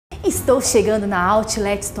Estou chegando na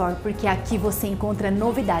Outlet Store porque aqui você encontra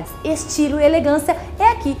novidades. Estilo e elegância é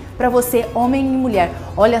aqui para você, homem e mulher.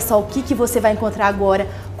 Olha só o que você vai encontrar agora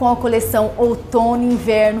com a coleção Outono e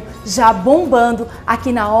Inverno já bombando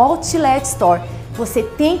aqui na Outlet Store. Você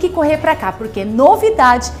tem que correr para cá porque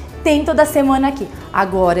novidade tem toda semana aqui.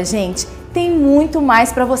 Agora, gente, tem muito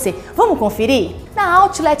mais para você. Vamos conferir? Na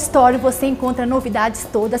Outlet Store você encontra novidades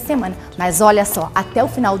toda semana. Mas olha só, até o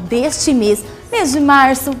final deste mês de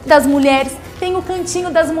março, das mulheres, tem o Cantinho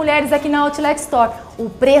das Mulheres aqui na Outlet Store. O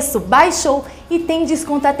preço baixou e tem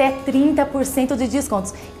desconto até 30% de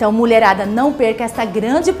descontos. Então, mulherada, não perca essa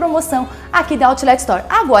grande promoção aqui da Outlet Store.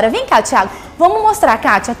 Agora, vem cá, Thiago, vamos mostrar,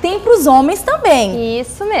 Kátia, tem para os homens também.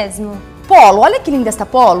 Isso mesmo. Polo, olha que linda esta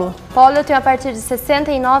polo. Polo eu tenho a partir de R$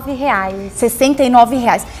 69,00. R$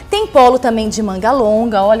 69,00. Tem polo também de manga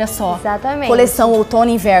longa, olha só. Exatamente. Coleção Outono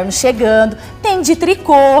e Inverno chegando. Tem de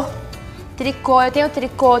tricô. Tricô, eu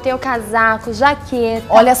tenho casaco, jaqueta.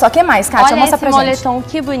 Olha só, o que mais, Kátia? Olha mostra pra esse gente. moletom,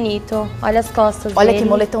 que bonito. Olha as costas Olha dele. que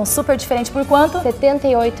moletom super diferente. Por quanto? R$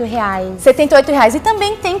 78,00. R$ 78,00. E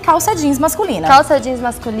também tem calça jeans masculina. Calça jeans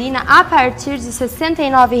masculina a partir de R$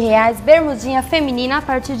 69,00. Bermudinha feminina a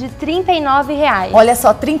partir de R$ 39,00. Olha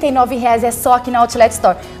só, R$ 39,00 é só aqui na Outlet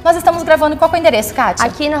Store. Nós estamos gravando em qual é o endereço, Kátia?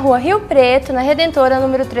 Aqui na rua Rio Preto, na Redentora,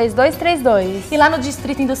 número 3232. E lá no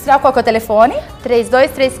Distrito Industrial, qual que é o telefone?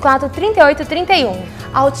 3234-3831.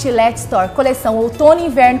 Outlet Store, coleção Outono e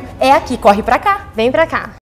Inverno é aqui. Corre pra cá. Vem pra cá.